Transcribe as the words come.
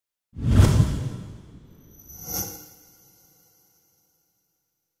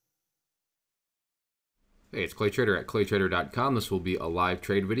Hey, it's Clay Trader at claytrader.com. This will be a live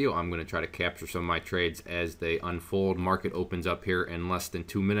trade video. I'm going to try to capture some of my trades as they unfold. Market opens up here in less than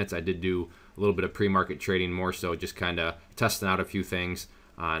 2 minutes. I did do a little bit of pre-market trading, more so just kind of testing out a few things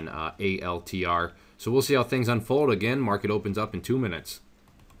on ALTR. So we'll see how things unfold. Again, market opens up in 2 minutes.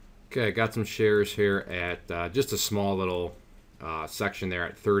 Okay, I got some shares here at just a small little section there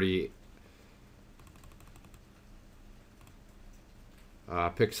at 30.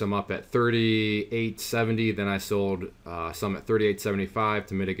 Picked some up at 38.70, then I sold some at 38.75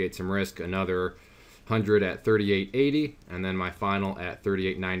 to mitigate some risk, another 100 at 38.80, and then my final at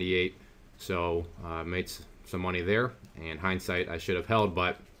 38.98. So made some money there. And hindsight, I should have held,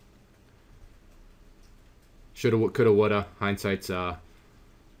 but shoulda, coulda, woulda. Hindsight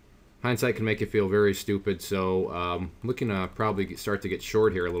can make you feel very stupid. So looking to probably start to get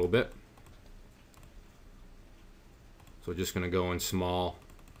short here a little bit. So just going to go in small,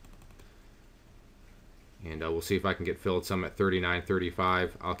 and we'll see if I can get filled some at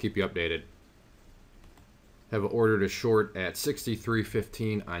 39.35. I'll keep you updated. Have ordered a short at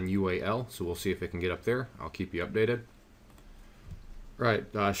 63.15 on UAL, so we'll see if it can get up there. I'll keep you updated. Right,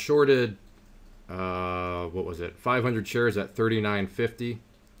 shorted, what was it, 500 shares at 39.50,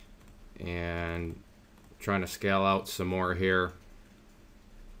 and trying to scale out some more here.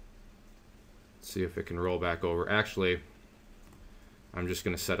 See if it can roll back over. Actually, I'm just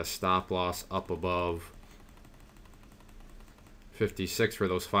going to set a stop loss up above 56 for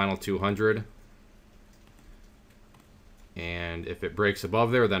those final 200. And if it breaks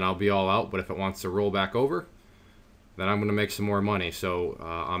above there, then I'll be all out. But if it wants to roll back over, then I'm going to make some more money. So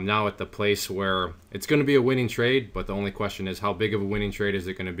I'm now at the place where it's going to be a winning trade, but the only question is how big of a winning trade is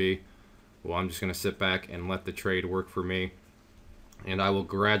it going to be? Well, I'm just going to sit back and let the trade work for me. And I will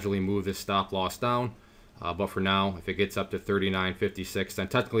gradually move this stop loss down. But for now, if it gets up to 39.56, then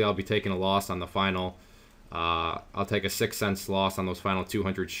technically I'll be taking a loss on the final. I'll take a 6 cents loss on those final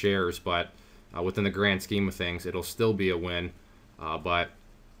 200 shares, but within the grand scheme of things, it'll still be a win. But,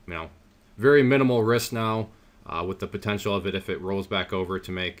 you know, very minimal risk now with the potential of it if it rolls back over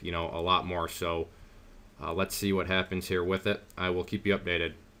to make, you know, a lot more. So let's see what happens here with it. I will keep you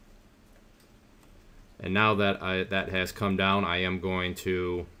updated. And now that that has come down, I am going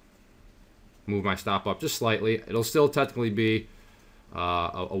to move my stop up just slightly. It'll still technically be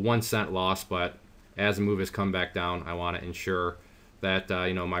a 1 cent loss, but as the move has come back down, I want to ensure that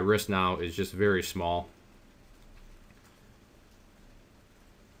you know, my risk now is just very small.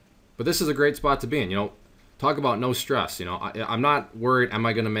 But this is a great spot to be in. You know, talk about no stress. You know, I'm not worried. Am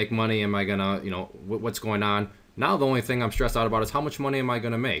I going to make money? Am I going to, you know, what's going on? Now the only thing I'm stressed out about is how much money am I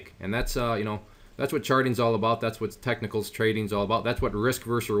going to make, and that's you know, that's what charting's all about. That's what technicals trading's all about. That's what risk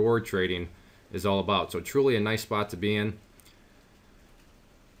versus reward trading is all about. So truly a nice spot to be in.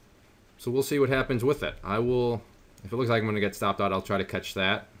 So we'll see what happens with it. I will, if it looks like I'm going to get stopped out, I'll try to catch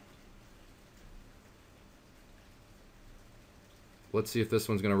that. Let's see if this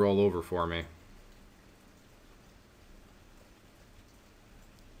one's going to roll over for me.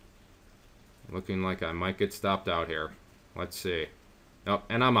 Looking like I might get stopped out here. Let's see. Oh,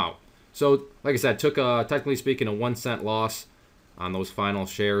 and I'm out. So, like I said, took a, technically speaking, a 1 cent loss on those final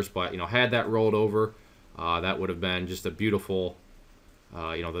shares, but, you know, had that rolled over, that would have been just a beautiful,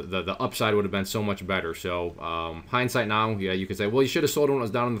 you know, the upside would have been so much better. So, hindsight now, yeah, you could say, well, you should have sold when it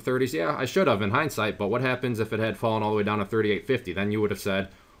was down in the 30s. Yeah, I should have in hindsight, but what happens if it had fallen all the way down to 38.50? Then you would have said,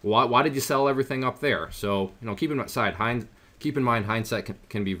 why did you sell everything up there? So, you know, keep in mind, hindsight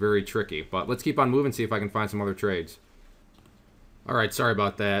can be very tricky. But let's keep on moving, see if I can find some other trades. All right, sorry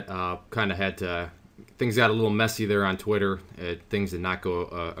about that. Kind of had to, things got a little messy there on Twitter. Things did not go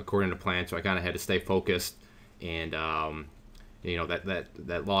according to plan, so I kind of had to stay focused. And you know,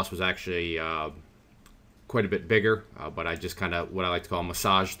 that loss was actually quite a bit bigger, but I just kind of, what I like to call,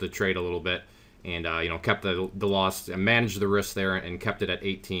 massaged the trade a little bit, and you know, kept the loss and managed the risk there and kept it at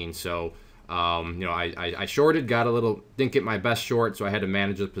 18. So you know, I shorted, got a little, didn't get my best short, so I had to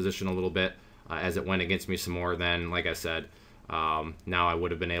manage the position a little bit as it went against me some more. Then, like I said, now I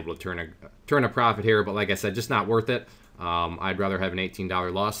would have been able to turn a profit here, but like I said, just not worth it. I'd rather have an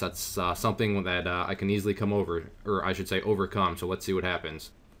 $18 loss. That's something that I can easily come over, or I should say overcome. So let's see what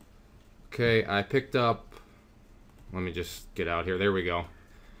happens. Okay, I picked up, let me just get out here. There we go.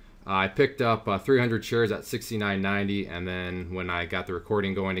 I picked up 300 shares at 69.90, and then when I got the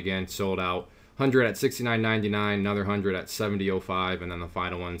recording going again, sold out 100 at 69.99, another 100 at 70.05, and then the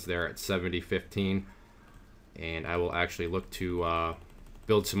final ones there at 70.15. And I will actually look to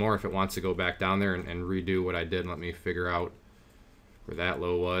build some more if it wants to go back down there and redo what I did. Let me figure out where that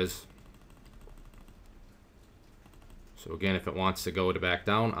low was. So again, if it wants to go to back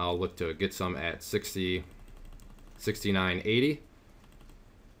down, I'll look to get some at 60, 69.80.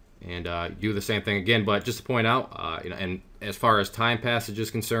 And do the same thing again, but just to point out, and as far as time passage is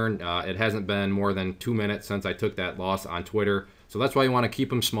concerned, it hasn't been more than 2 minutes since I took that loss on Twitter. So that's why you want to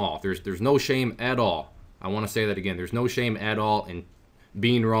keep them small. There's no shame at all. I want to say that again. There's no shame at all in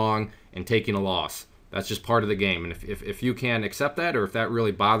being wrong and taking a loss. That's just part of the game. And if you can accept that, or if that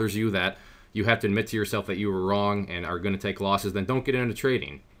really bothers you, that you have to admit to yourself that you were wrong and are going to take losses, then don't get into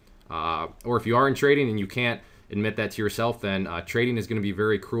trading. Or if you are in trading and you can't admit that to yourself, then trading is going to be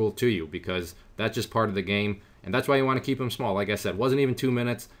very cruel to you, because that's just part of the game, and that's why you want to keep them small. Like I said, it wasn't even 2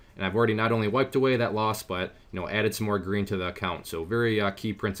 minutes, and I've already not only wiped away that loss, but added some more green to the account. So very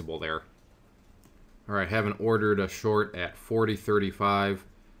key principle there. All right, haven't ordered a short at 40.35.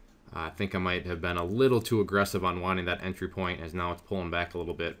 I think I might have been a little too aggressive on wanting that entry point, as now it's pulling back a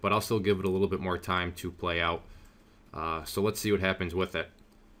little bit, but I'll still give it a little bit more time to play out. So let's see what happens with it.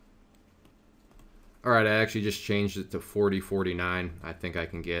 All right, I actually just changed it to 40.49. I think I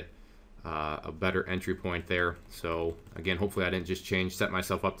can get a better entry point there. So again, hopefully I didn't just set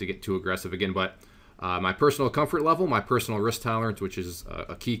myself up to get too aggressive again. But my personal comfort level, my personal risk tolerance, which is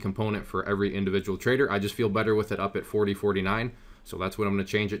a key component for every individual trader, I just feel better with it up at 40.49. So that's what I'm going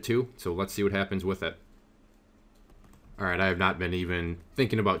to change it to. So let's see what happens with it. All right, I have not been even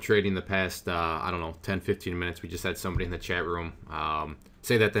thinking about trading the past, I don't know, 10, 15 minutes. We just had somebody in the chat room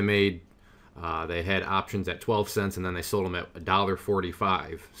say that they had options at 12 cents and then they sold them at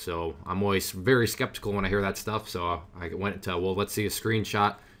 $1.45. So I'm always very skeptical when I hear that stuff. So I went to, well, let's see a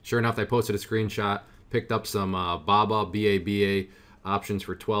screenshot. Sure enough, they posted a screenshot, picked up some BABA options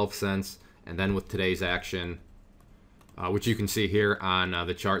for 12 cents. And then with today's action, which you can see here on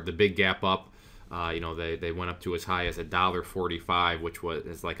the chart, the big gap up, they went up to as high as $1.45, which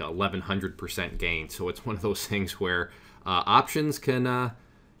is like a 1,100% gain. So it's one of those things where options can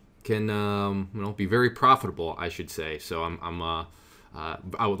be very profitable, I should say. So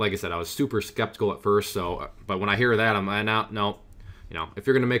like I said, I was super skeptical at first. So, but when I hear that, I'm out. No, if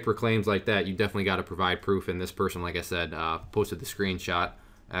you're going to make claims like that, you definitely got to provide proof. And this person, like I said, posted the screenshot.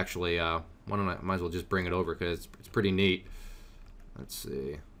 Actually, might as well just bring it over because it's pretty neat. Let's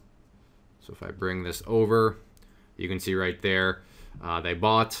see. So if I bring this over, you can see right there, they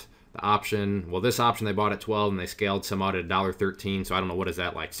bought the option. Well, this option they bought at 12 and they scaled some out at $1.13. So I don't know, what is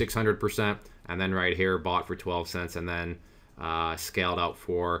that, like 600%? And then right here, bought for 12 cents and then scaled out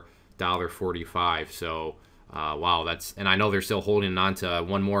for $1.45. So wow, and I know they're still holding on to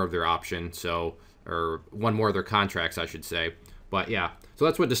one more of their option, or one more of their contracts, I should say. But yeah, so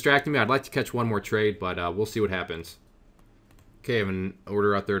that's what distracted me. I'd like to catch one more trade, but we'll see what happens. Okay, I have an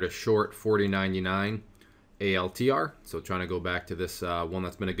order out there to short 40.99 ALTR. So trying to go back to this one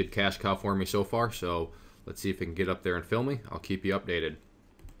that's been a good cash cow for me so far. So let's see if it can get up there and fill me. I'll keep you updated.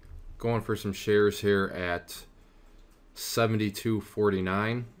 Going for some shares here at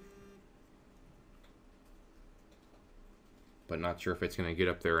 72.49. But not sure if it's going to get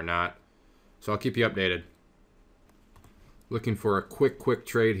up there or not. So I'll keep you updated. Looking for a quick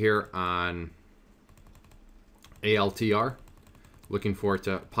trade here on ALTR. Looking for it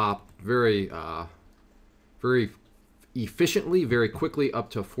to pop very efficiently, very quickly up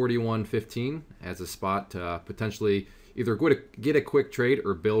to 41.15 as a spot to potentially either get a quick trade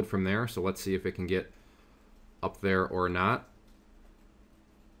or build from there. So let's see if it can get up there or not.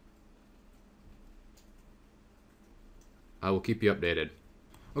 I will keep you updated.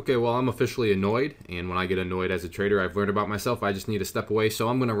 Okay, well, I'm officially annoyed, and when I get annoyed as a trader, I've learned about myself, I just need to step away. So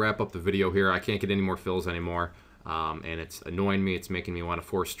I'm going to wrap up the video here. I can't get any more fills anymore, and it's annoying me. It's making me want to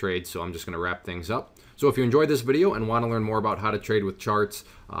force trade, so I'm just going to wrap things up. So if you enjoyed this video and want to learn more about how to trade with charts,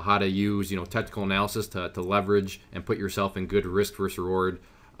 how to use technical analysis to leverage and put yourself in good risk versus reward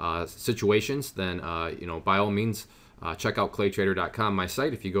situations, then by all means, check out claytrader.com, my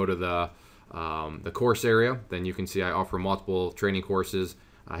site. If you go to the course area, then you can see I offer multiple training courses.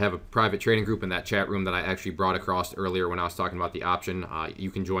 I have a private trading group in that chat room that I actually brought across earlier when I was talking about the option. You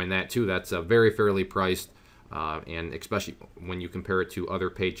can join that too. That's very fairly priced, and especially when you compare it to other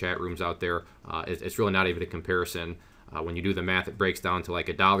paid chat rooms out there, it's really not even a comparison. When you do the math, it breaks down to like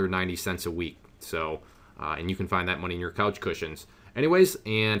 $1.90 a week. So, and you can find that money in your couch cushions. Anyways,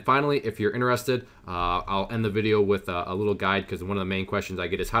 and finally, if you're interested, I'll end the video with a little guide, because one of the main questions I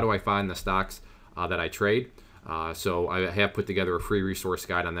get is how do I find the stocks that I trade? So I have put together a free resource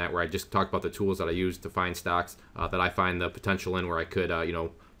guide on that, where I just talked about the tools that I use to find stocks that I find the potential in, where I could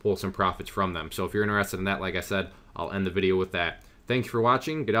pull some profits from them. So if you're interested in that, like I said, I'll end the video with that. Thank you for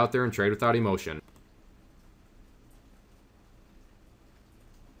watching. Get out there and trade without emotion.